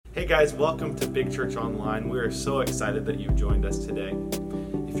Hey guys, welcome to Big Church Online. We are so excited that you've joined us today.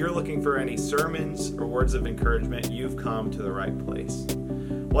 If you're looking for any sermons or words of encouragement, you've come to the right place.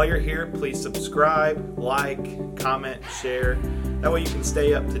 While you're here, please subscribe, like, comment, share. That way you can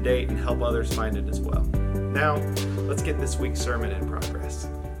stay up to date and help others find it as well. Now, let's get this week's sermon in progress.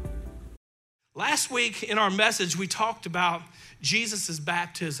 Last week in our message, we talked about Jesus'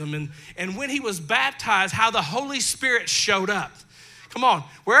 baptism and when he was baptized, how the Holy Spirit showed up. Come on,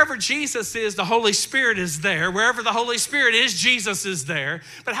 wherever Jesus is, the Holy Spirit is there. Wherever the Holy Spirit is, Jesus is there.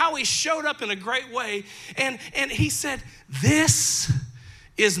 But how he showed up in a great way. And he said, "This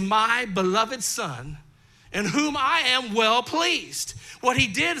is my beloved Son, in whom I am well pleased." What he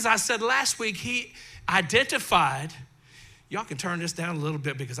did, as I said last week, he identified. Y'all can turn this down a little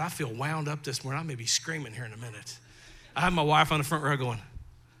bit because I feel wound up this morning. I may be screaming here in a minute. I have my wife on the front row going,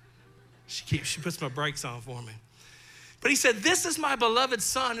 she puts my brakes on for me. But he said, "This is my beloved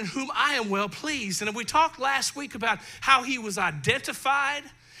Son in whom I am well pleased." And we talked last week about how he was identified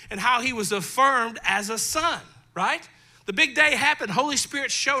and how he was affirmed as a son, right? The big day happened. Holy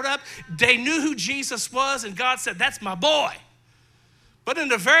Spirit showed up. They knew who Jesus was, and God said, "That's my boy." But in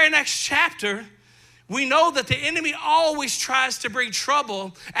the very next chapter, we know that the enemy always tries to bring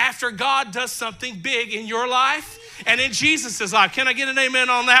trouble after God does something big in your life and in Jesus' life. Can I get an amen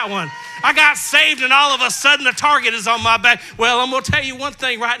on that one? I got saved and all of a sudden the target is on my back. Well, I'm going to tell you one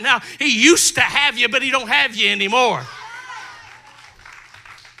thing right now. He used to have you, but he don't have you anymore.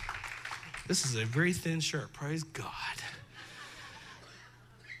 This is a very thin shirt. Praise God.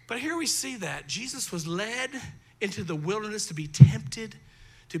 But here we see that Jesus was led into the wilderness to be tempted,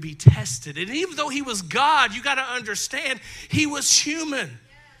 to be tested. And even though he was God, you got to understand, he was human.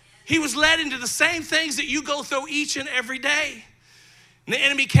 He was led into the same things that you go through each and every day. And the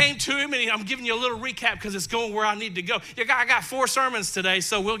enemy came to him, and I'm giving you a little recap because it's going where I need to go. I got 4 sermons today,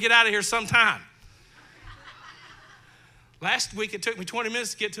 so we'll get out of here sometime. Last week, it took me 20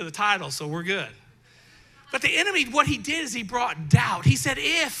 minutes to get to the title, so we're good. But the enemy, what he did is he brought doubt. He said,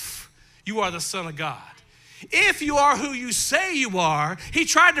 if you are the Son of God, if you are who you say you are, he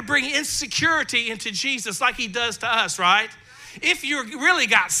tried to bring insecurity into Jesus like he does to us, right? If you really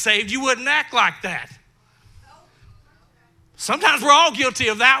got saved, you wouldn't act like that. Sometimes we're all guilty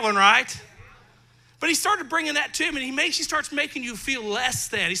of that one, right? But he started bringing that to him, and he starts making you feel less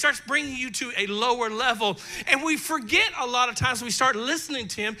than. He starts bringing you to a lower level. And we forget a lot of times when we start listening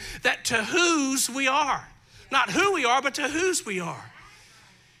to him that to whose we are. Not who we are, but to whose we are.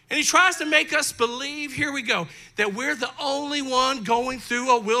 And he tries to make us believe, here we go, that we're the only one going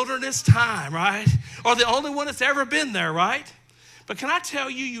through a wilderness time, right? Or the only one that's ever been there, right? But can I tell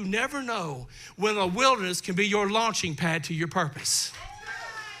you, you never know when a wilderness can be your launching pad to your purpose.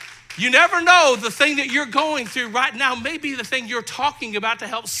 You never know the thing that you're going through right now may be the thing you're talking about to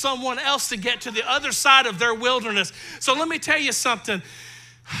help someone else to get to the other side of their wilderness. So let me tell you something.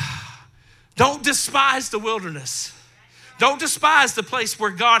 Don't despise the wilderness. Don't despise the place where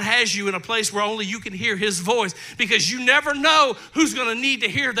God has you, in a place where only you can hear his voice, because you never know who's going to need to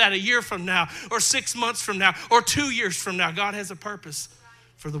hear that a year from now or 6 months from now or 2 years from now. God has a purpose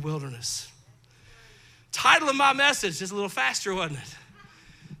for the wilderness. Title of my message is a little faster, wasn't it?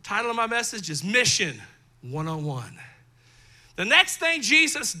 Title of my message is Mission 101. The next thing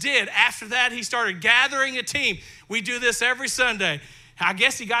Jesus did after that, he started gathering a team. We do this every Sunday. I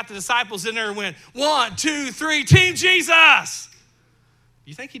guess he got the disciples in there and went, 1, 2, 3, Team Jesus.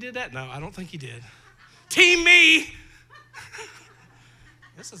 You think he did that? No, I don't think he did. Team me.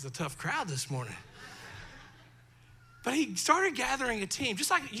 This is a tough crowd this morning. But he started gathering a team. Just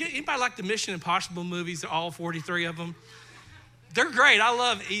like, anybody like the Mission Impossible movies, all 43 of them? They're great. I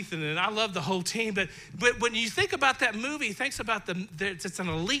love Ethan and I love the whole team. But when you think about that movie, think about it's an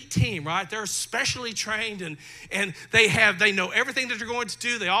elite team, right? They're specially trained and they know everything that they're going to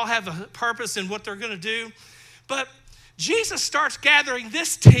do. They all have a purpose in what they're going to do. But Jesus starts gathering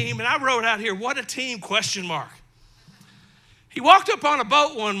this team, and I wrote out here, what a team, ? He walked up on a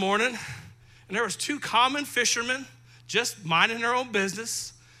boat one morning, and there was 2 common fishermen just minding their own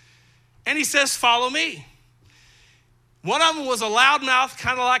business. And he says, "Follow me." One of them was a loudmouth,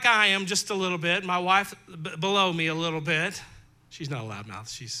 kind of like I am, just a little bit. My wife below me a little bit. She's not a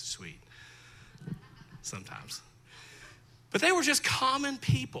loudmouth. She's sweet sometimes. But they were just common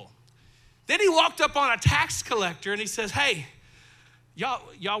people. Then he walked up on a tax collector, and he says, "Hey,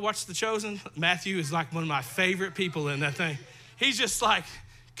 y'all watch The Chosen?" Matthew is like one of my favorite people in that thing. He's just like,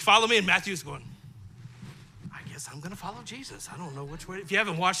 "Follow me." And Matthew's going, "I guess I'm going to follow Jesus. I don't know which way." If you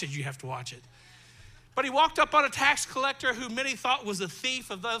haven't watched it, you have to watch it. But he walked up on a tax collector who many thought was a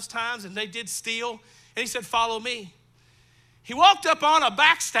thief of those times, and they did steal. And he said, "Follow me." He walked up on a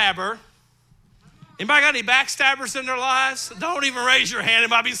backstabber. Anybody got any backstabbers in their lives? Don't even raise your hand. It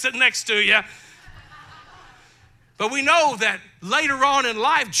might be sitting next to you. But we know that later on in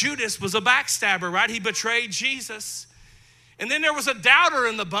life, Judas was a backstabber, right? He betrayed Jesus. And then there was a doubter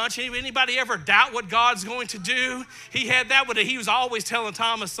in the bunch. Anybody ever doubt what God's going to do? He had that one. He was always telling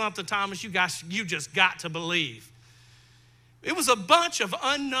Thomas something. Thomas, you just got to believe. It was a bunch of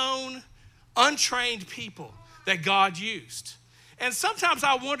unknown, untrained people that God used. And sometimes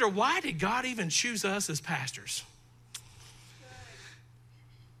I wonder, why did God even choose us as pastors?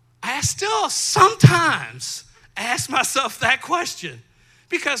 I still sometimes ask myself that question.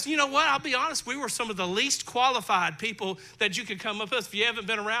 Because you know what, I'll be honest, we were some of the least qualified people that you could come up with. If you haven't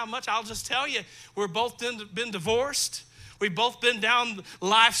been around much, I'll just tell you, we've both been divorced. We've both been down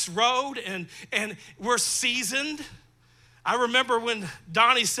life's road, and we're seasoned. I remember when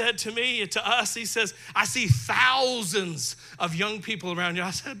Donnie said to us, he says, I see thousands of young people around you.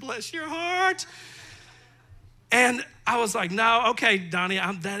 I said, bless your heart. And I was like, no, okay, Donnie,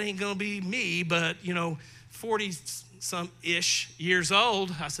 that ain't gonna be me, but 40-some-ish years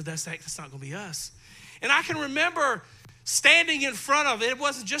old, I said, that's not gonna be us. And I can remember standing in front of, it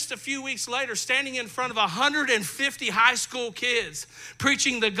wasn't just a few weeks later, standing in front of 150 high school kids,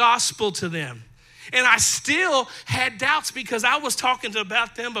 preaching the gospel to them. And I still had doubts because I was talking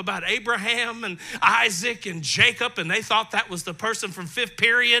about Abraham and Isaac and Jacob, and they thought that was the person from fifth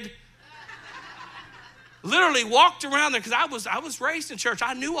period. Literally walked around there because I was raised in church.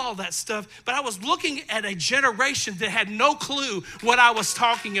 I knew all that stuff, but I was looking at a generation that had no clue what I was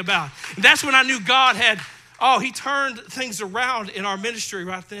talking about. And that's when I knew God he turned things around in our ministry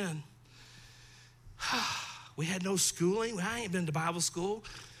right then. We had no schooling. I ain't been to Bible school.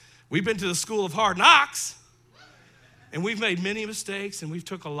 We've been to the school of hard knocks, and we've made many mistakes, and we've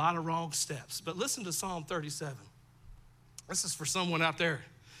took a lot of wrong steps. But listen to Psalm 37. This is for someone out there.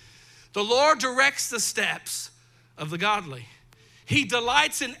 The Lord directs the steps of the godly. He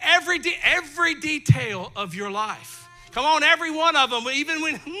delights in every detail of your life. Come on, every one of them.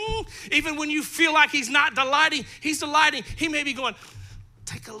 Even when you feel like he's not delighting, he's delighting. He may be going,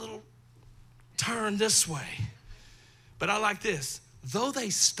 take a little turn this way. But I like this. Though they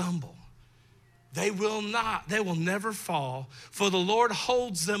stumble, they will never fall, for the Lord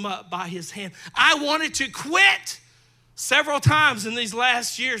holds them up by his hand. I wanted to quit several times in these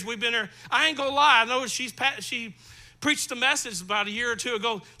last years. We've been here. I ain't gonna lie. I know she preached a message about a year or two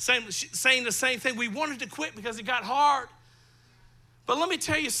ago saying the same thing. We wanted to quit because it got hard. But let me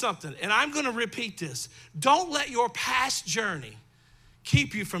tell you something, and I'm gonna repeat this. Don't let your past journey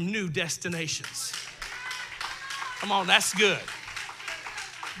keep you from new destinations. Come on, that's good.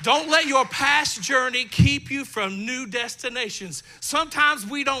 Don't let your past journey keep you from new destinations. Sometimes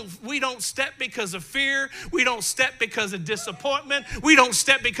we don't step because of fear. We don't step because of disappointment. We don't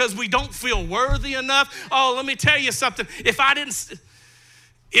step because we don't feel worthy enough. Oh, let me tell you something. If I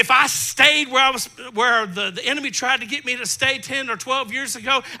stayed where the enemy tried to get me to stay 10 or 12 years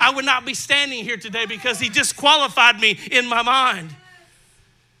ago, I would not be standing here today because he disqualified me in my mind.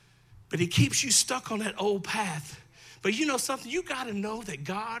 But he keeps you stuck on that old path. But you know something? You got to know that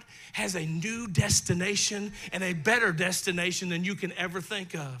God has a new destination and a better destination than you can ever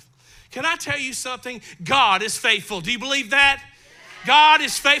think of. Can I tell you something? God is faithful. Do you believe that? God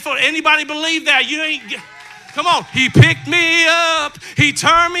is faithful. Anybody believe that? Come on. He picked me up. He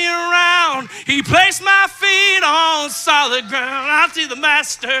turned me around. He placed my feet on solid ground. I see the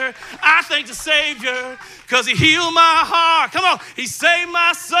Master. I thank the Savior because he healed my heart. Come on. He saved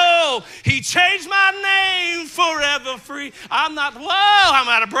my soul. He changed my name forever free. I'm out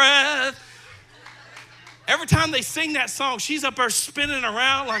of breath. Every time they sing that song, she's up there spinning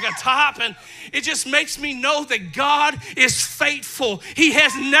around like a top, and it just makes me know that God is faithful. He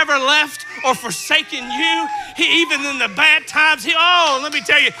has never left or forsaken you. Even in the bad times, let me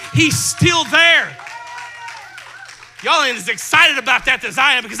tell you, he's still there. Y'all ain't as excited about that as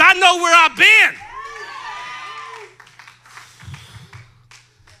I am because I know where I've been.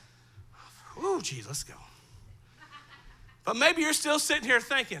 Ooh, geez, let's go. But maybe you're still sitting here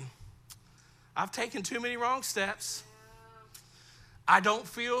thinking, I've taken too many wrong steps. I don't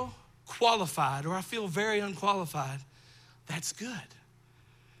feel qualified, or I feel very unqualified. That's good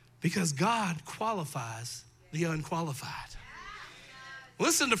because God qualifies the unqualified.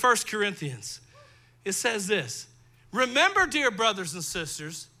 Listen to 1 Corinthians. It says this. Remember, dear brothers and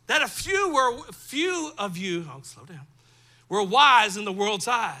sisters, that a few of you, slow down, were wise in the world's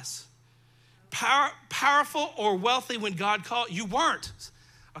eyes. Powerful or wealthy when God called. You weren't.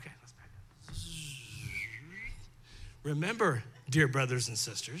 Okay, let's back up. Remember, dear brothers and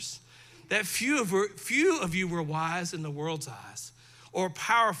sisters, that few of you were wise in the world's eyes, or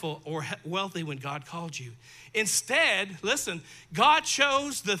powerful or wealthy when God called you. Instead, listen, God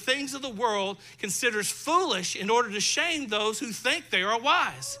chose the things of the world, considers foolish in order to shame those who think they are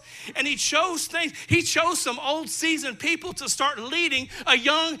wise. And he chose some old seasoned people to start leading a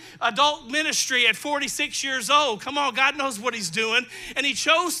young adult ministry at 46 years old. Come on, God knows what he's doing. And he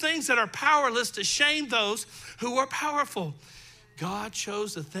chose things that are powerless to shame those who are powerful. God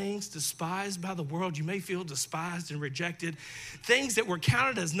chose the things despised by the world. You may feel despised and rejected, things that were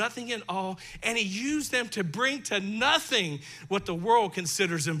counted as nothing at all, and he used them to bring to nothing what the world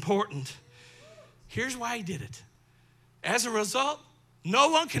considers important. Here's why he did it. As a result, no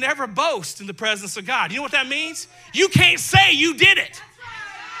one can ever boast in the presence of God. You know what that means? You can't say you did it.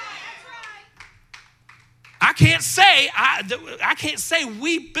 I can't say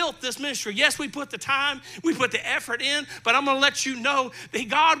we built this ministry. Yes, we put the time, we put the effort in, but I'm going to let you know that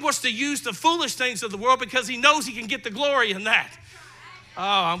God wants to use the foolish things of the world because he knows he can get the glory in that. Oh,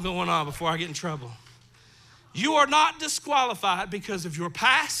 I'm going on before I get in trouble. You are not disqualified because of your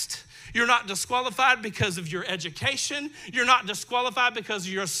past. You're not disqualified because of your education. You're not disqualified because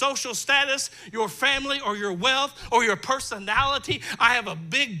of your social status, your family, or your wealth, or your personality. I have a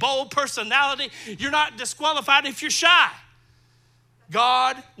big, bold personality. You're not disqualified if you're shy.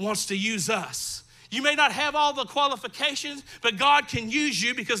 God wants to use us. You may not have all the qualifications, but God can use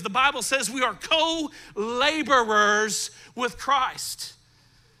you because the Bible says we are co-laborers with Christ.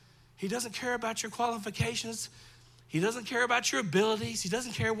 He doesn't care about your qualifications. He doesn't care about your abilities. He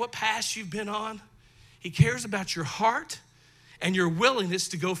doesn't care what path you've been on. He cares about your heart and your willingness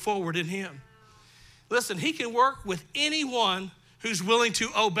to go forward in him. Listen, he can work with anyone who's willing to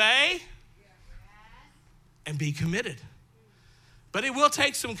obey and be committed. But it will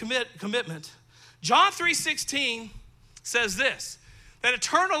take some commitment. John 3:16 says this, that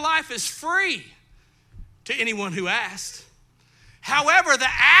eternal life is free to anyone who asks. However, the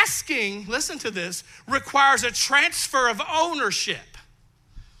asking, listen to this, requires a transfer of ownership.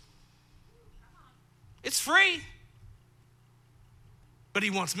 It's free, but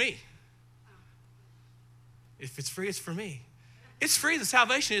he wants me. If it's free, it's for me. It's free, the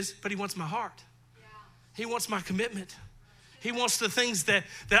salvation is, but he wants my heart. He wants my commitment. He wants the things that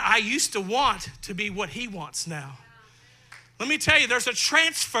I used to want to be what he wants now. Let me tell you, there's a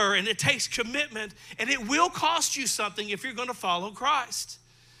transfer and it takes commitment and it will cost you something if you're going to follow Christ.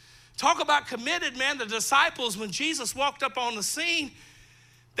 Talk about committed, man. The disciples, when Jesus walked up on the scene,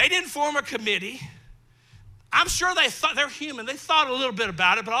 they didn't form a committee. I'm sure they thought, they're human, they thought a little bit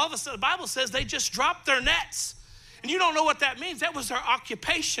about it, but all of a sudden the Bible says they just dropped their nets. And you don't know what that means. That was their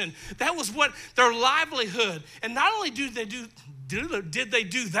occupation. That was what their livelihood. And not only did they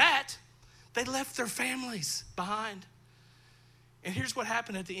do that, they left their families behind. And here's what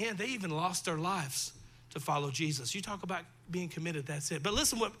happened at the end. They even lost their lives to follow Jesus. You talk about being committed, that's it. But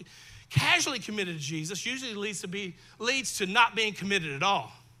listen, what casually committed to Jesus usually leads to not being committed at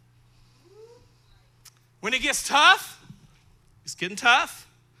all. When it gets tough, it's getting tough.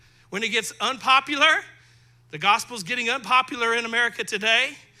 When it gets unpopular, the gospel's getting unpopular in America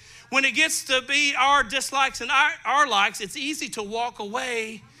today. When it gets to be our dislikes and our likes, it's easy to walk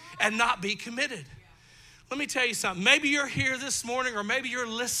away and not be committed. Let me tell you something. Maybe you're here this morning or maybe you're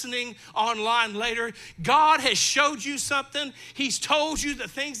listening online later. God has showed you something. He's told you the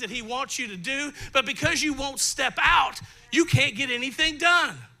things that he wants you to do, but because you won't step out, you can't get anything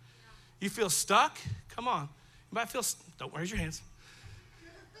done. You feel stuck? Come on. Anybody feel stuck? Don't raise your hands.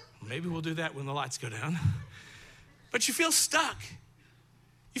 Maybe we'll do that when the lights go down. But you feel stuck.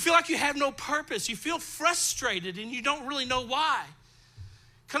 You feel like you have no purpose. You feel frustrated and you don't really know why.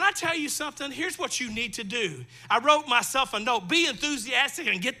 Can I tell you something? Here's what you need to do. I wrote myself a note. Be enthusiastic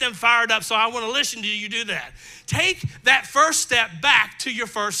and get them fired up, so I want to listen to you do that. Take that first step back to your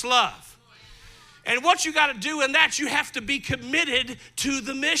first love. And what you got to do in that, you have to be committed to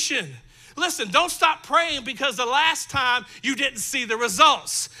the mission. Listen, don't stop praying because the last time you didn't see the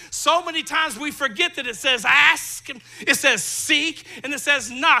results. So many times we forget that it says ask, it says seek, and it says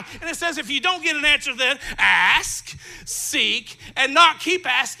knock. And it says if you don't get an answer then ask, seek, and knock. Keep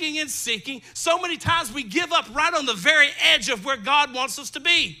asking and seeking. So many times we give up right on the very edge of where God wants us to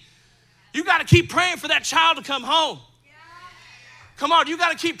be. You got to keep praying for that child to come home. Come on, you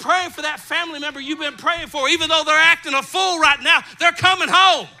got to keep praying for that family member you've been praying for. Even though they're acting a fool right now, they're coming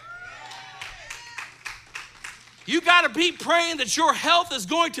home. You got to be praying that your health is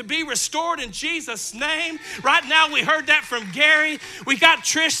going to be restored in Jesus' name. Right now, we heard that from Gary. We got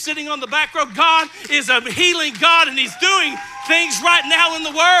Trish sitting on the back row. God is a healing God, and he's doing things right now in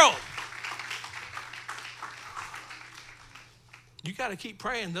the world. You got to keep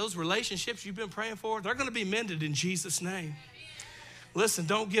praying. Those relationships you've been praying for, they're going to be mended in Jesus' name. Listen,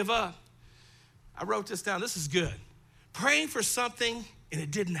 don't give up. I wrote this down. This is good. Praying for something and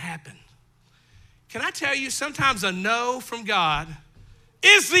it didn't happen. Can I tell you, sometimes a no from God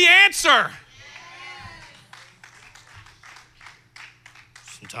is the answer.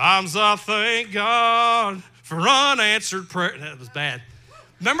 Sometimes I thank God for unanswered prayer. That was bad.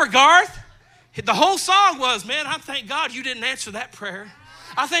 Remember Garth? The whole song was, man, I thank God you didn't answer that prayer.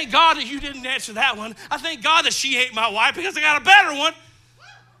 I thank God that you didn't answer that one. I thank God that she ain't my wife because I got a better one.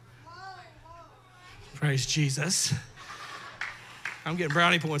 Praise Jesus. I'm getting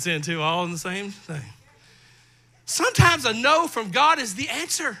brownie points in too, all in the same thing. Sometimes a no from God is the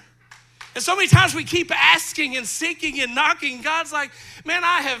answer. And so many times we keep asking and seeking and knocking. God's like, man,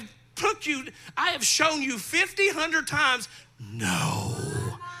 I have shown you 50, 100 times, no.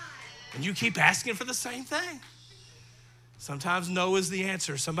 And you keep asking for the same thing. Sometimes no is the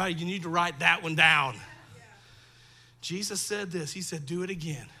answer. Somebody, you need to write that one down. Jesus said this. He said, do it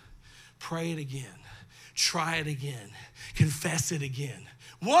again. Pray it again. Try it again. Confess it again.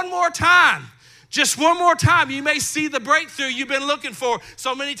 One more time. Just one more time. You may see the breakthrough you've been looking for.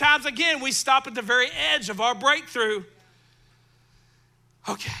 So many times, again, we stop at the very edge of our breakthrough.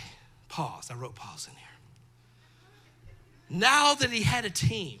 Okay, pause. I wrote pause in here. Now that he had a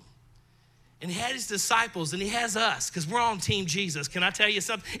team, and he had his disciples, and he has us, because we're on Team Jesus. Can I tell you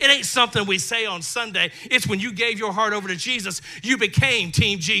something? It ain't something we say on Sunday. It's when you gave your heart over to Jesus, you became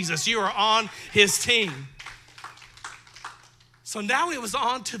Team Jesus. You are on his team. So now it was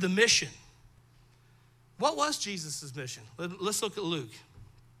on to the mission. What was Jesus' mission? Let's look at Luke.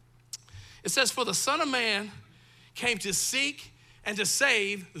 It says, for the Son of Man came to seek and to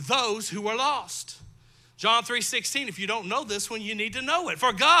save those who are lost. John 3:16, if you don't know this one, you need to know it.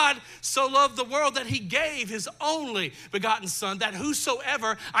 For God so loved the world that he gave his only begotten Son, that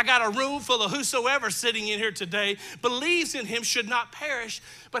whosoever, I got a room full of whosoever sitting in here today, believes in him should not perish,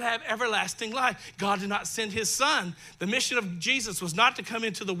 but have everlasting life. God did not send his Son. The mission of Jesus was not to come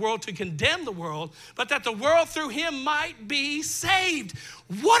into the world to condemn the world, but that the world through him might be saved.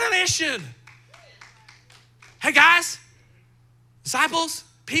 What a mission. Hey guys, disciples,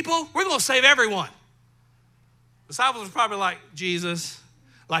 people, we're going to save everyone. Disciples are probably like, Jesus,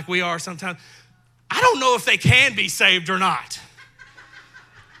 like we are sometimes. I don't know if they can be saved or not.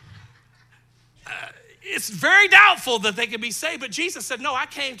 It's very doubtful that they can be saved, but Jesus said, no, I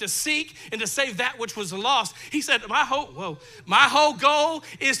came to seek and to save that which was lost. He said, my whole goal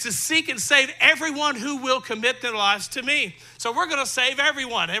is to seek and save everyone who will commit their lives to me. So we're going to save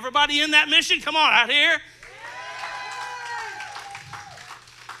everyone. Everybody in that mission, come on out here.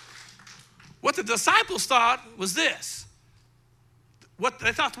 What the disciples thought was this.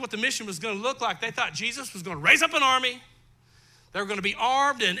 They thought what the mission was going to look like. They thought Jesus was going to raise up an army. They were going to be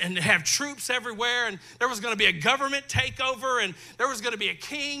armed and have troops everywhere. And there was going to be a government takeover. And there was going to be a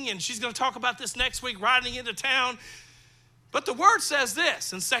king. And she's going to talk about this next week, riding into town. But the word says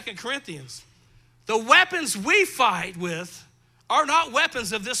this in 2 Corinthians. The weapons we fight with are not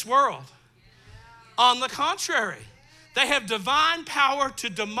weapons of this world. On the contrary, they have divine power to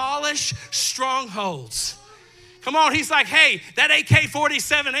demolish strongholds. Come on, he's like, hey, that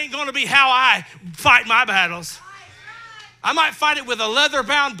AK-47 ain't going to be how I fight my battles. I might fight it with a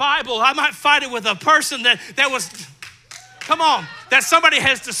leather-bound Bible. I might fight it with a person that somebody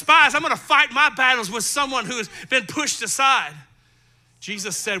has despised. I'm going to fight my battles with someone who has been pushed aside.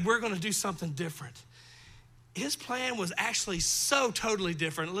 Jesus said, we're going to do something different. His plan was actually so totally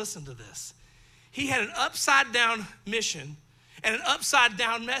different. Listen to this. He had an upside-down mission and an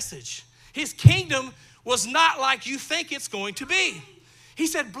upside-down message. His kingdom was not like you think it's going to be. He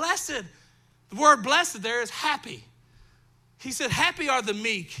said, blessed. The word blessed there is happy. He said, happy are the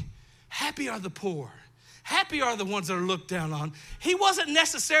meek. Happy are the poor. Happy are the ones that are looked down on. He wasn't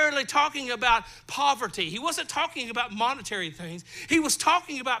necessarily talking about poverty. He wasn't talking about monetary things. He was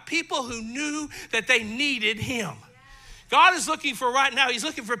talking about people who knew that they needed him. God is looking for right now, he's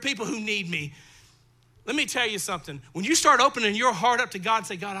looking for people who need me. Let me tell you something. When you start opening your heart up to God and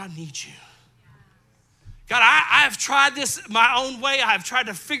say, God, I need you. God, I've tried this my own way. I've tried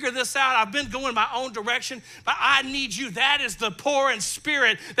to figure this out. I've been going my own direction, but I need you. That is the poor in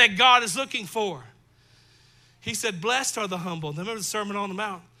spirit that God is looking for. He said, blessed are the humble. Remember the Sermon on the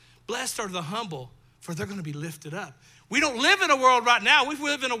Mount? Blessed are the humble, for they're going to be lifted up. We don't live in a world right now. We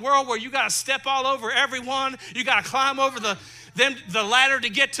live in a world where you got to step all over everyone. You got to climb over the ladder to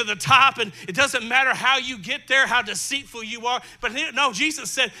get to the top, and it doesn't matter how you get there, how deceitful you are. But no,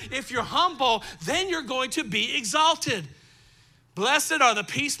 Jesus said, if you're humble, then you're going to be exalted. Blessed are the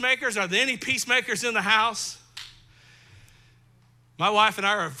peacemakers. Are there any peacemakers in the house? My wife and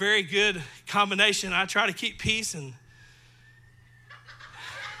I are a very good combination. I try to keep peace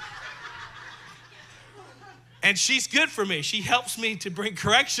and she's good for me. She helps me to bring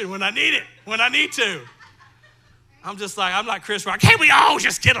correction when I need it, when I need to. I'm like Chris Rock. Can't we all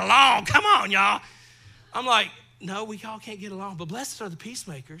just get along? Come on, y'all. I'm like, no, we all can't get along, but blessed are the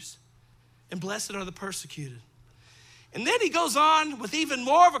peacemakers and blessed are the persecuted. And then he goes on with even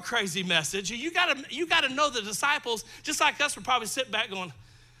more of a crazy message. You gotta know the disciples, just like us, would probably sit back going,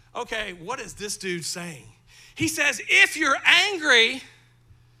 okay, what is this dude saying? He says, if you're angry,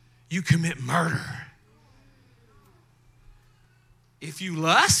 you commit murder. If you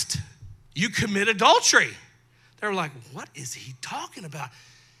lust, you commit adultery. They're like, what is he talking about?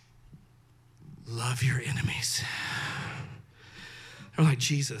 Love your enemies. They're like,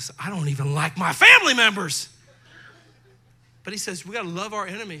 Jesus, I don't even like my family members. But he says, we got to love our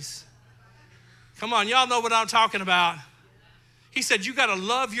enemies. Come on, y'all know what I'm talking about. He said, you got to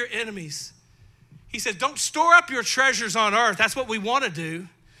love your enemies. He said, don't store up your treasures on earth. That's what we want to do.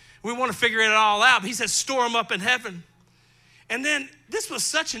 We want to figure it all out. But he says, store them up in heaven. And then this was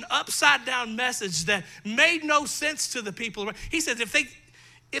such an upside down message that made no sense to the people. He says,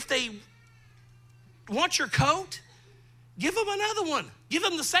 if they want your coat, give them another one. Give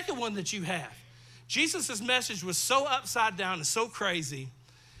them the second one that you have. Jesus' message was so upside down and so crazy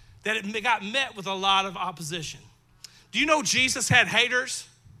that it got met with a lot of opposition. Do you know Jesus had haters?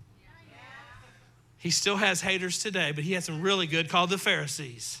 He still has haters today, but he had some really good called the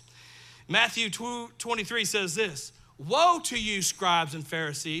Pharisees. Matthew 23 says this, woe to you, scribes and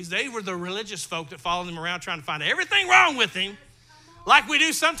Pharisees. They were the religious folk that followed him around trying to find everything wrong with him. Like we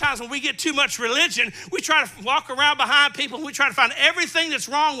do sometimes when we get too much religion, we try to walk around behind people and we try to find everything that's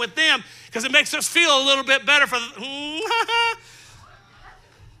wrong with them because it makes us feel a little bit better for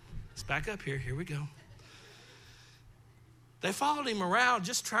Let's back up here. Here we go. They followed him around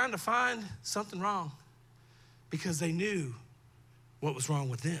just trying to find something wrong because they knew what was wrong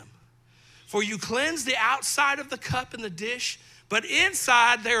with them. For you cleanse the outside of the cup and the dish, but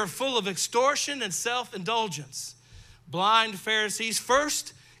inside they are full of extortion and self-indulgence. Blind Pharisees,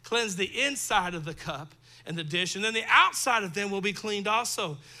 first cleanse the inside of the cup and the dish, and then the outside of them will be cleaned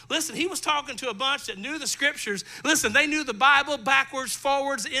also. Listen, he was talking to a bunch that knew the scriptures. Listen, they knew the Bible backwards,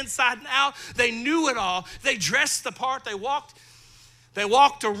 forwards, inside and out. They knew it all. They dressed the part. They walked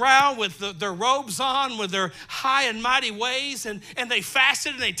around with their robes on, with their high and mighty ways, and they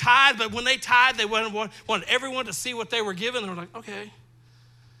fasted and they tithed, but when they tithed, they wanted everyone to see what they were given. They were like, okay.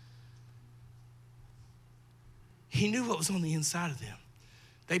 He knew what was on the inside of them.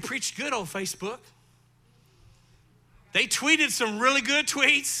 They preached good on Facebook. They tweeted some really good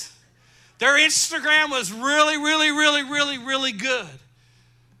tweets. Their Instagram was really, really, really, really, really good.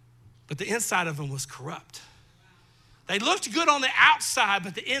 But the inside of them was corrupt. They looked good on the outside,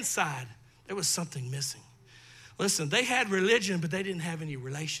 but the inside, there was something missing. Listen, they had religion, but they didn't have any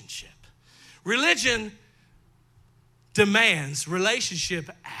relationship. Religion demands, relationship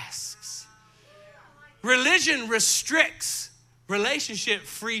asks. Religion restricts, relationship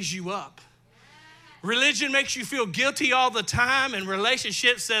frees you up. Religion makes you feel guilty all the time, and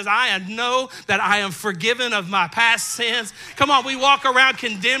relationship says, I know that I am forgiven of my past sins. Come on, we walk around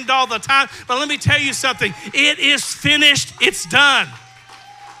condemned all the time, but let me tell you something. It is finished. It's done.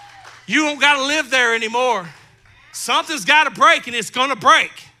 You don't got to live there anymore. Something's got to break, and it's going to break.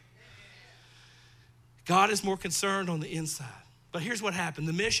 God is more concerned on the inside. But here's what happened.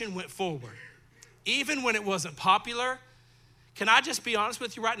 The mission went forward. Even when it wasn't popular, can I just be honest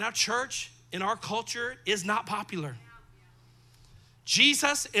with you right now? Church in our culture is not popular.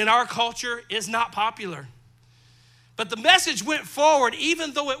 Jesus in our culture is not popular. But the message went forward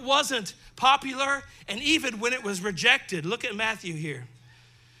even though it wasn't popular and even when it was rejected. Look at Matthew here.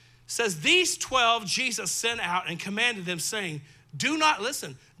 It says, these 12 Jesus sent out and commanded them, saying, do not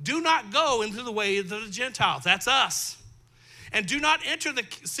go into the way of the Gentiles. That's us. And do not enter the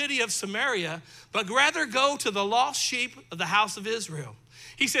city of Samaria, but rather go to the lost sheep of the house of Israel.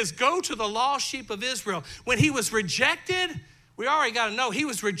 He says, go to the lost sheep of Israel. When he was rejected, we already got to know, he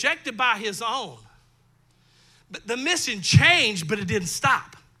was rejected by his own. But the mission changed, but it didn't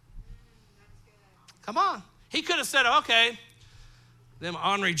stop. Come on. He could have said, okay, them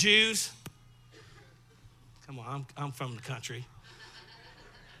ornery Jews. Come on, I'm from the country.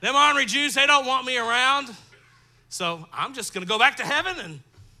 Them ornery Jews, they don't want me around. So I'm just going to go back to heaven and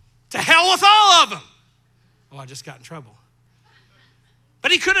to hell with all of them. Oh, I just got in trouble.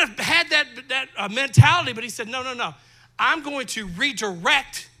 But he could have had that mentality, but he said, no. I'm going to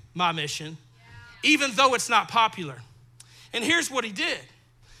redirect my mission, even though it's not popular. And here's what he did.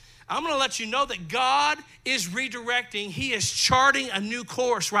 I'm going to let you know that God is redirecting. He is charting a new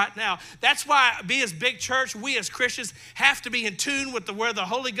course right now. That's why we as Big Church, we as Christians have to be in tune with where the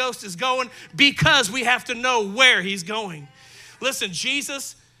Holy Ghost is going, because we have to know where he's going. Listen,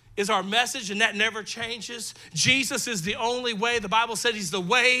 Jesus is our message, and that never changes. Jesus is the only way. The Bible said he's the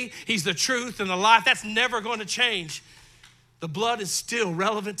way, he's the truth, and the life. That's never going to change. The blood is still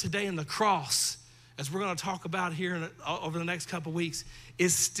relevant today, and the cross, as we're going to talk about here over the next couple weeks,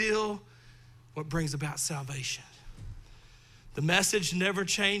 is still what brings about salvation. The message never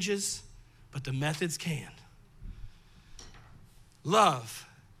changes, but the methods can. Love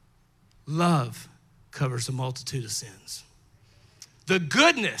covers a multitude of sins. The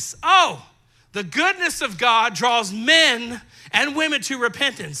goodness of God draws men and women to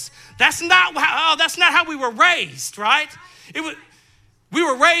repentance. That's not how we were raised, right? We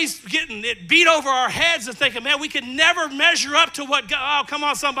were raised getting it beat over our heads and thinking, man, we could never measure up to what God, oh, come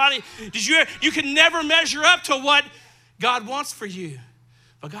on, somebody. You can never measure up to what God wants for you.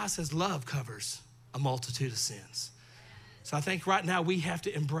 But God says love covers a multitude of sins. So I think right now we have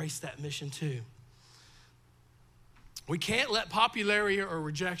to embrace that mission too. We can't let popularity or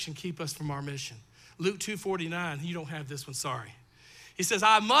rejection keep us from our mission. Luke 2:49, you don't have this one, sorry. He says,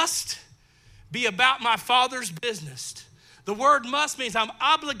 I must be about my Father's business. The word must means I'm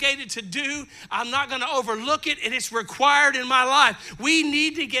obligated to do. I'm not going to overlook it, and it's required in my life. We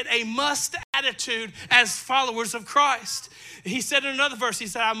need to get a must attitude as followers of Christ. He said in another verse, he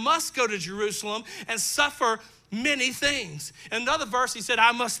said, I must go to Jerusalem and suffer many things. In another verse, he said,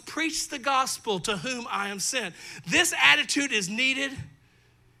 I must preach the gospel to whom I am sent. This attitude is needed,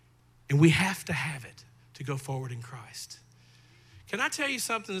 and we have to have it to go forward in Christ. Can I tell you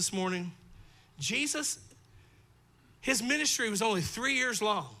something this morning? Jesus, his ministry was only 3 years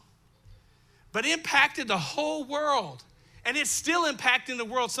long, but impacted the whole world. And it's still impacting the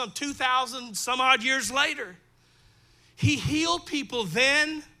world some 2,000 some odd years later. He healed people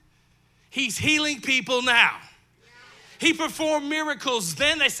then. He's healing people now. He performed miracles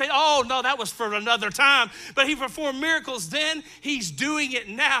then. They say, oh, no, that was for another time. But he performed miracles then. He's doing it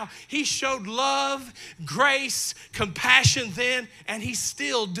now. He showed love, grace, compassion then, and he's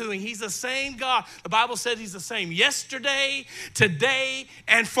still doing. He's the same God. The Bible said he's the same yesterday, today,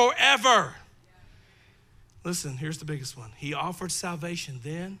 and forever. Listen, here's the biggest one. He offered salvation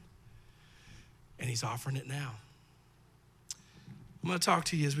then, and he's offering it now. I'm going to talk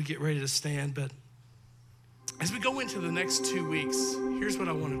to you as we get ready to stand, but as we go into the next 2 weeks, here's what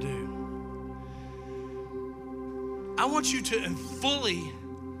I want to do. I want you to fully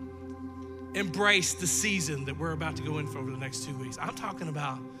embrace the season that we're about to go in for over the next 2 weeks. I'm talking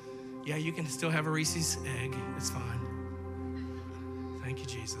about, yeah, you can still have a Reese's egg. It's fine. Thank you,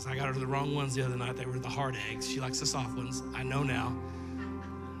 Jesus. I got her the wrong ones the other night. They were the hard eggs. She likes the soft ones. I know now.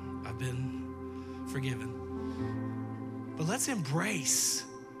 I've been forgiven. But let's embrace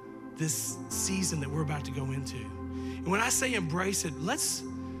this season that we're about to go into. And when I say embrace it, let's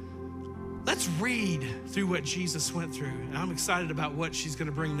read through what Jesus went through. And I'm excited about what she's going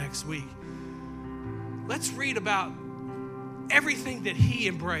to bring next week. Let's read about everything that he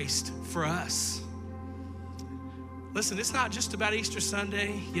embraced for us. Listen, it's not just about Easter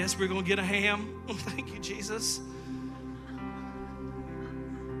Sunday. Yes, we're going to get a ham. Thank you, Jesus.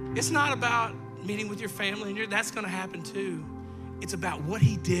 It's not about meeting with your family, and that's going to happen too. It's about what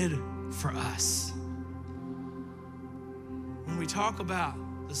he did for us. When we talk about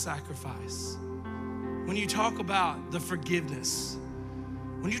the sacrifice, when you talk about the forgiveness,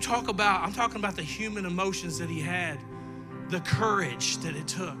 when you talk about, I'm talking about the human emotions that he had, the courage that it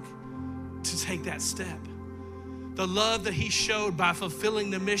took to take that step, the love that he showed by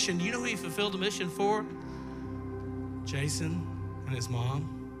fulfilling the mission. You know who he fulfilled the mission for? Jason and his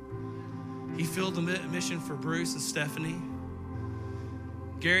mom. He filled the mission for Bruce and Stephanie.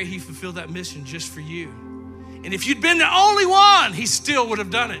 Gary, he fulfilled that mission just for you. And if you'd been the only one, he still would have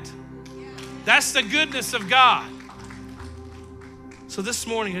done it. That's the goodness of God. So this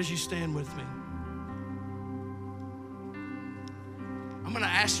morning, as you stand with me, I'm going to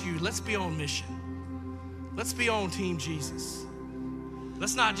ask you, let's be on mission. Let's be on Team Jesus.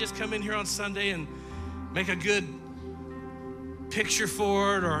 Let's not just come in here on Sunday and make a good picture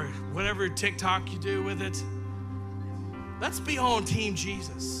for it or whatever TikTok you do with it. Let's be on Team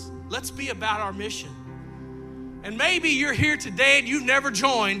Jesus. Let's be about our mission. And maybe you're here today and you've never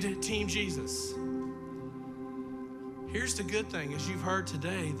joined Team Jesus. Here's the good thing, as you've heard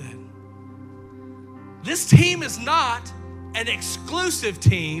today, that this team is not an exclusive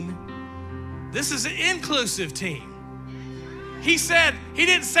team. This is an inclusive team. He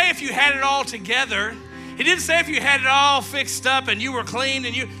didn't say if you had it all together. He didn't say if you had it all fixed up and you were clean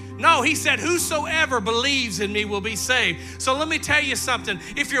and No, he said, whosoever believes in me will be saved. So let me tell you something.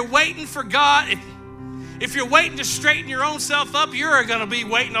 If you're waiting for God, if you're waiting to straighten your own self up, you're going to be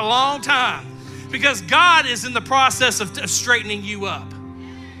waiting a long time, because God is in the process of straightening you up.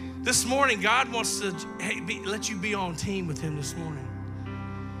 This morning, God wants to let you be on team with him this morning.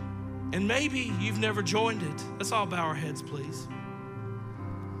 And maybe you've never joined it. Let's all bow our heads, please.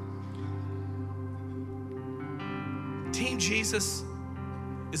 Team Jesus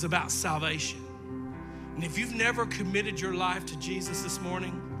is about salvation. And if you've never committed your life to Jesus this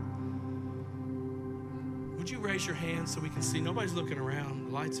morning, would you raise your hand so we can see? Nobody's looking around.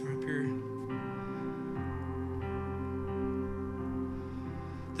 The lights are up here.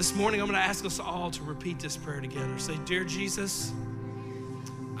 This morning, I'm going to ask us all to repeat this prayer together. Say, dear Jesus,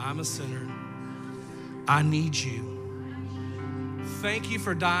 I'm a sinner. I need you. Thank you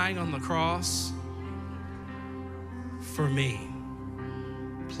for dying on the cross for me.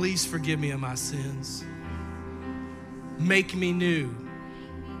 Please forgive me of my sins. Make me new.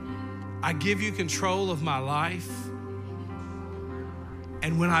 I give you control of my life.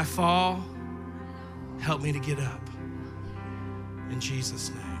 And when I fall, help me to get up. In Jesus'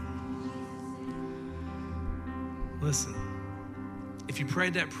 name. Listen, if you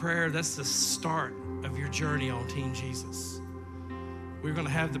prayed that prayer, that's the start of your journey on Team Jesus. We're going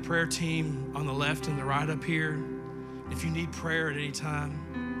to have the prayer team on the left and the right up here. If you need prayer at any time,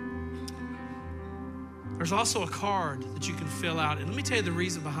 there's also a card that you can fill out. And let me tell you the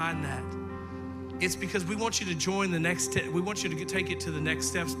reason behind that. It's because we want you to join the next step. We want you to take it to the next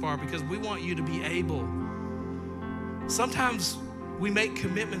steps bar, because we want you to be able. Sometimes we make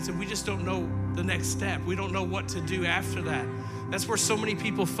commitments and we just don't know the next step. We don't know what to do after that. That's where so many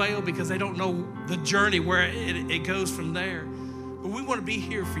people fail, because they don't know the journey where it goes from there. But we want to be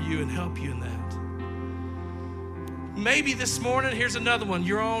here for you and help you in that. Maybe this morning, here's another one.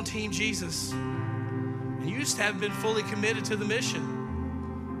 You're on Team Jesus, and you just haven't been fully committed to the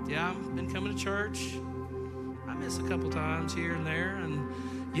mission. Yeah, I've been coming to church. I miss a couple times here and there. And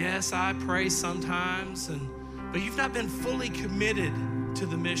yes, I pray sometimes, but you've not been fully committed to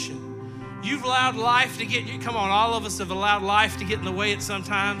the mission. You've allowed life to get you. Come on, all of us have allowed life to get in the way at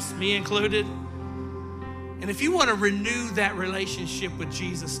sometimes, me included. And if you want to renew that relationship with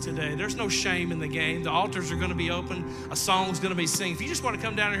Jesus today, there's no shame in the game. The altars are going to be open. A song's going to be sung. If you just want to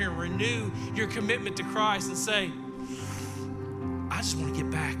come down here and renew your commitment to Christ and say, I just want to get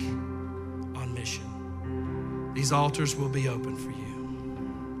back on mission, these altars will be open for you.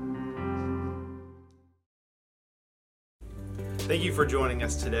 Thank you for joining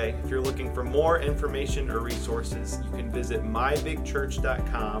us today. If you're looking for more information or resources, you can visit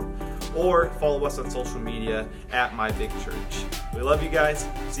mybigchurch.com or follow us on social media at mybigchurch. We love you guys.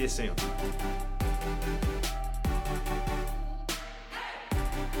 See you soon.